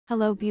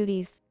Hello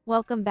beauties,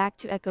 welcome back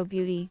to Echo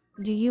Beauty.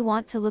 Do you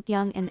want to look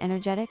young and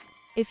energetic?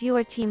 If you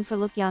are team for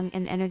look young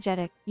and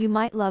energetic, you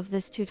might love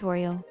this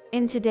tutorial.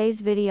 In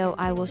today's video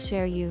I will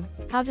share you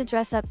how to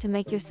dress up to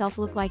make yourself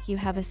look like you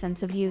have a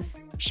sense of youth.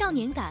 少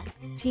年感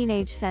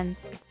Teenage sense,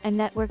 a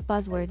network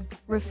buzzword,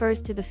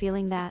 refers to the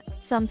feeling that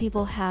some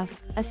people have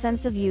a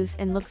sense of youth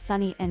and look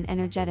sunny and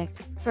energetic.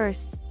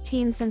 First,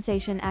 teen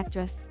sensation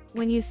actress.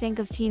 When you think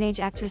of teenage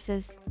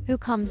actresses, who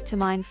comes to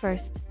mind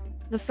first?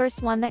 The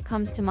first one that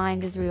comes to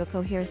mind is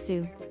Ryoko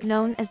Hirasu,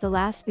 known as the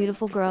last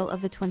beautiful girl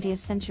of the 20th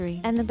century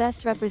and the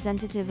best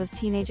representative of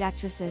teenage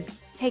actresses.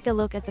 Take a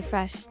look at the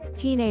fresh,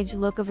 teenage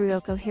look of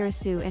Ryoko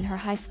Hirasu in her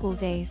high school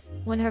days,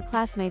 when her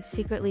classmates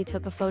secretly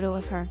took a photo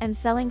of her and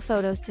selling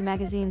photos to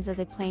magazines as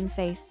a plain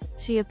face.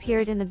 She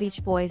appeared in The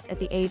Beach Boys at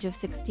the age of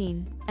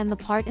 16, and the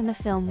part in the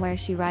film where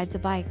she rides a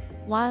bike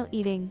while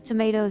eating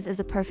tomatoes is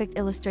a perfect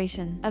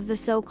illustration of the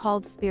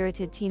so-called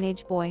spirited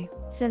teenage boy.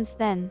 Since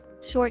then,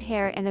 short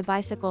hair and a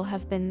bicycle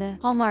have been the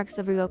hallmarks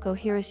of Ryoko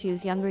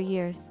Hirasu's younger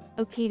years.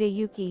 Okita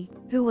Yuki,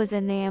 who was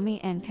in Naomi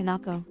and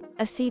Kanako,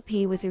 a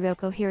CP with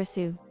Ryoko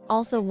Hirasu,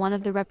 also one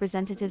of the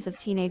representatives of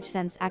teenage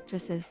sense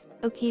actresses.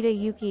 Okita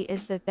Yuki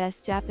is the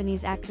best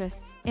Japanese actress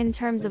in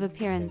terms of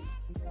appearance,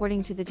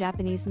 according to the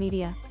Japanese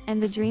media,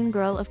 and the dream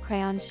girl of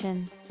Crayon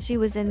Shin. She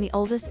was in the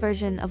oldest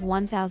version of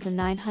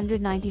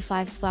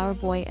 1995's Flower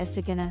Boy as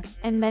Sagina,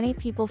 and many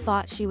people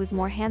thought she was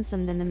more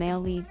handsome than the male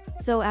lead.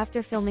 So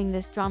after filming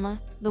this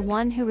drama, the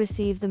one who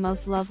received the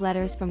most love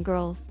letters from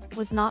girls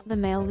was not the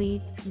male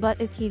lead, but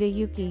Okita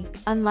Yuki.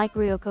 Unlike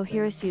Ryoko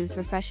Hirasu's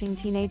refreshing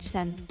teenage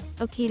sense,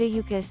 Okita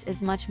Yuki's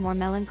is much more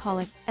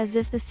melancholic, as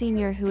if the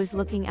senior who is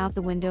looking out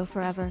the window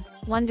forever,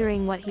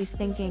 wondering what he's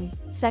thinking.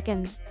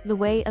 Second, the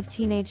way of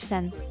teenage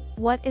sense.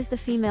 What is the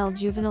female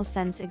juvenile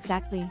sense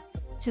exactly?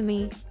 To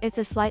me, it's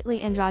a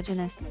slightly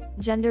androgynous,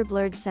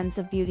 gender-blurred sense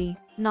of beauty,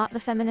 not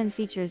the feminine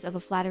features of a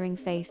flattering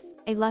face,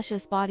 a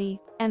luscious body,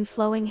 and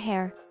flowing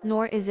hair,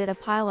 nor is it a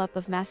pile-up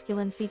of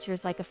masculine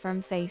features like a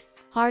firm face,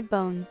 hard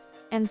bones,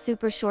 and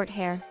super short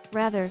hair.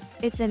 Rather,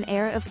 it's an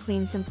air of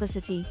clean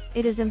simplicity.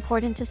 It is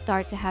important to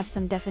start to have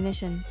some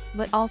definition,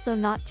 but also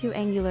not too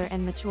angular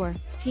and mature.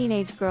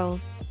 Teenage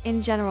girls,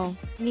 in general,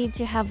 need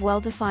to have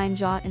well-defined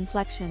jaw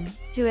inflection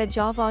to add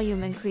jaw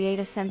volume and create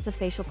a sense of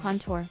facial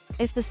contour.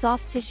 If the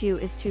soft tissue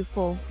is too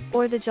full,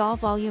 or the jaw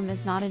volume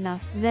is not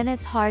enough, then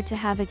it's hard to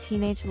have a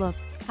teenage look.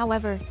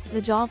 However,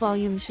 the jaw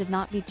volume should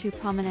not be too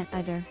prominent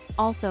either.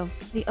 Also,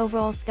 the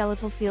overall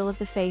skeletal feel of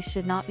the face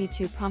should not be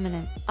too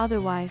prominent,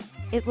 otherwise,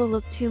 it will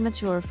look too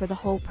mature for the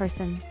whole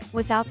person,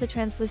 without the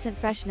translucent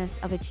freshness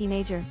of a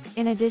teenager.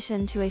 In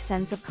addition to a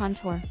sense of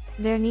contour,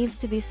 there needs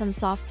to be some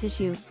soft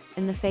tissue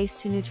in the face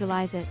to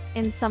neutralize it.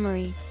 In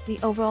summary, the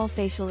overall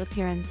facial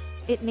appearance,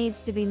 it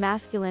needs to be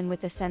masculine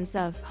with a sense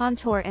of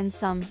contour and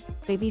some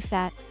baby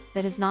fat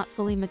that is not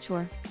fully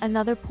mature.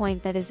 Another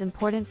point that is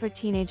important for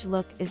teenage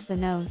look is the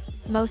nose.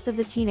 Most of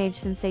the teenage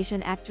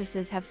sensation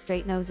actresses have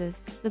straight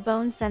noses. The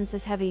bone sense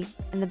is heavy,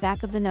 and the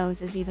back of the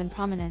nose is even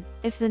prominent.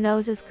 If the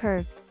nose is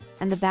curved,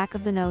 and the back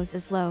of the nose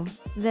is low,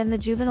 then the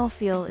juvenile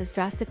feel is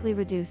drastically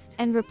reduced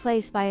and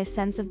replaced by a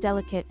sense of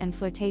delicate and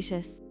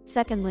flirtatious.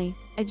 Secondly,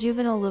 a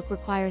juvenile look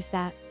requires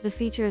that the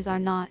features are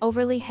not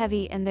overly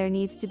heavy and there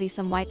needs to be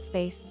some white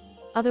space.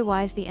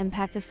 Otherwise the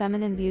impact of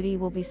feminine beauty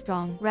will be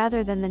strong,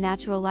 rather than the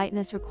natural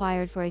lightness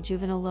required for a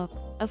juvenile look.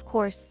 Of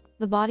course,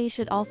 the body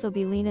should also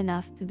be lean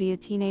enough to be a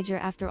teenager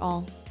after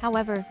all.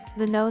 However,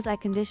 the nose eye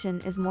condition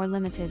is more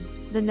limited.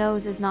 The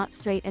nose is not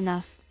straight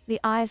enough, the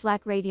eyes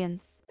lack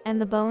radiance, and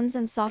the bones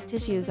and soft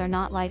tissues are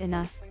not light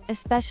enough,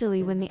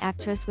 especially when the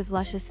actress with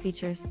luscious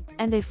features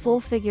and a full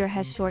figure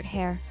has short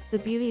hair. The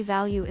beauty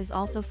value is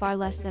also far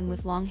less than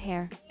with long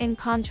hair. In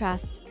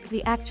contrast,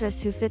 the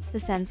actress who fits the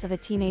sense of a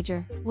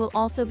teenager will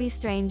also be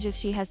strange if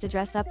she has to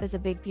dress up as a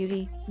big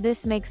beauty.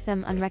 This makes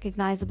them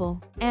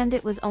unrecognizable, and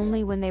it was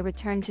only when they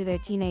return to their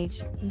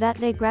teenage that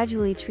they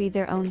gradually treat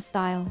their own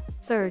style.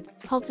 Third,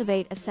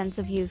 cultivate a sense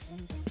of youth.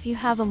 If you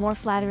have a more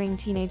flattering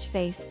teenage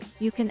face,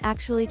 you can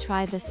actually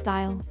try this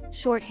style.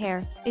 Short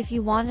hair. If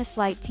you want a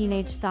slight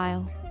teenage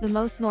style, the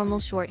most normal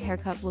short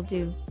haircut will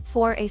do.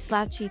 For a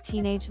slouchy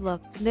teenage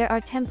look, there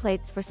are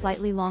templates for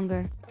slightly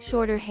longer,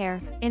 shorter hair.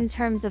 In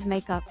terms of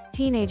makeup,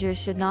 teenagers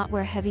should not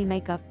wear heavy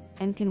makeup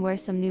and can wear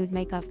some nude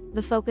makeup.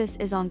 The focus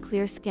is on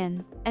clear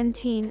skin, and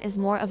teen is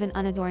more of an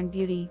unadorned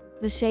beauty.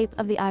 The shape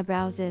of the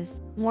eyebrows is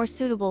more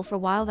suitable for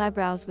wild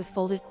eyebrows with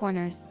folded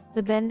corners.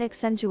 The bend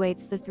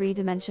accentuates the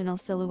three-dimensional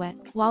silhouette,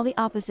 while the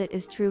opposite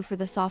is true for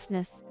the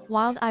softness.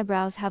 Wild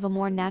eyebrows have a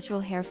more natural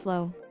hair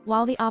flow,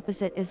 while the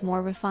opposite is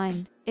more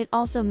refined. It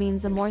also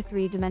means a more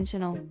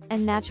three-dimensional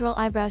and natural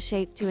eyebrow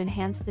shape to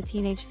enhance the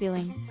teenage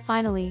feeling.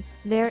 Finally,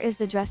 there is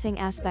the dressing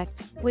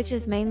aspect, which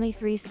is mainly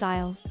three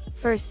styles.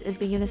 First is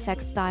the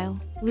unisex style,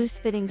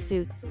 loose-fitting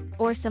suits,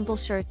 or simple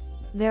shirts.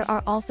 There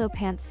are also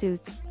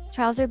pantsuits.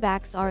 Trouser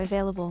backs are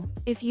available.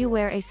 If you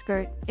wear a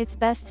skirt, it's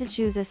best to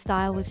choose a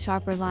style with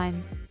sharper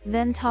lines.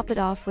 Then top it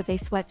off with a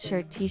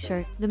sweatshirt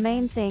t-shirt. The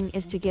main thing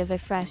is to give a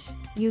fresh,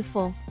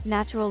 youthful,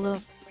 natural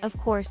look. Of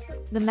course,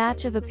 the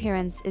match of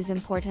appearance is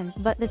important,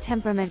 but the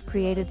temperament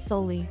created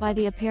solely by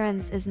the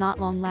appearance is not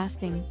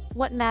long-lasting.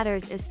 What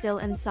matters is still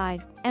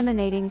inside,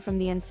 emanating from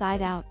the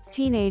inside out.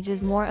 Teenage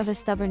is more of a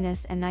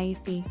stubbornness and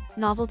naivety,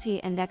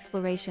 novelty and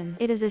exploration.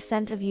 It is a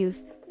scent of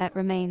youth that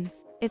remains.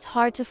 It's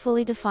hard to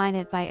fully define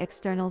it by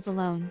externals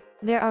alone.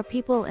 There are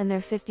people in their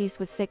 50s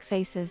with thick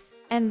faces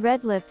and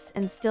red lips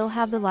and still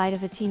have the light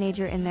of a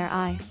teenager in their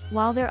eye,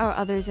 while there are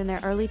others in their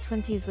early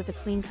 20s with a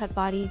clean-cut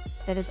body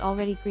that is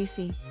already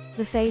greasy.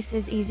 The face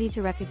is easy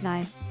to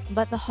recognize,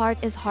 but the heart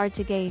is hard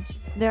to gauge.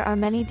 There are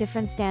many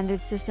different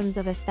standard systems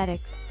of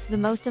aesthetics. The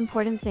most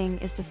important thing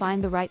is to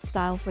find the right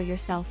style for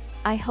yourself.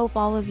 I hope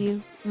all of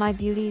you, my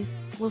beauties,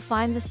 will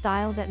find the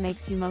style that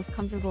makes you most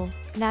comfortable,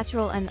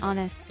 natural and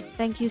honest.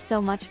 Thank you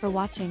so much for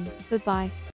watching. Goodbye.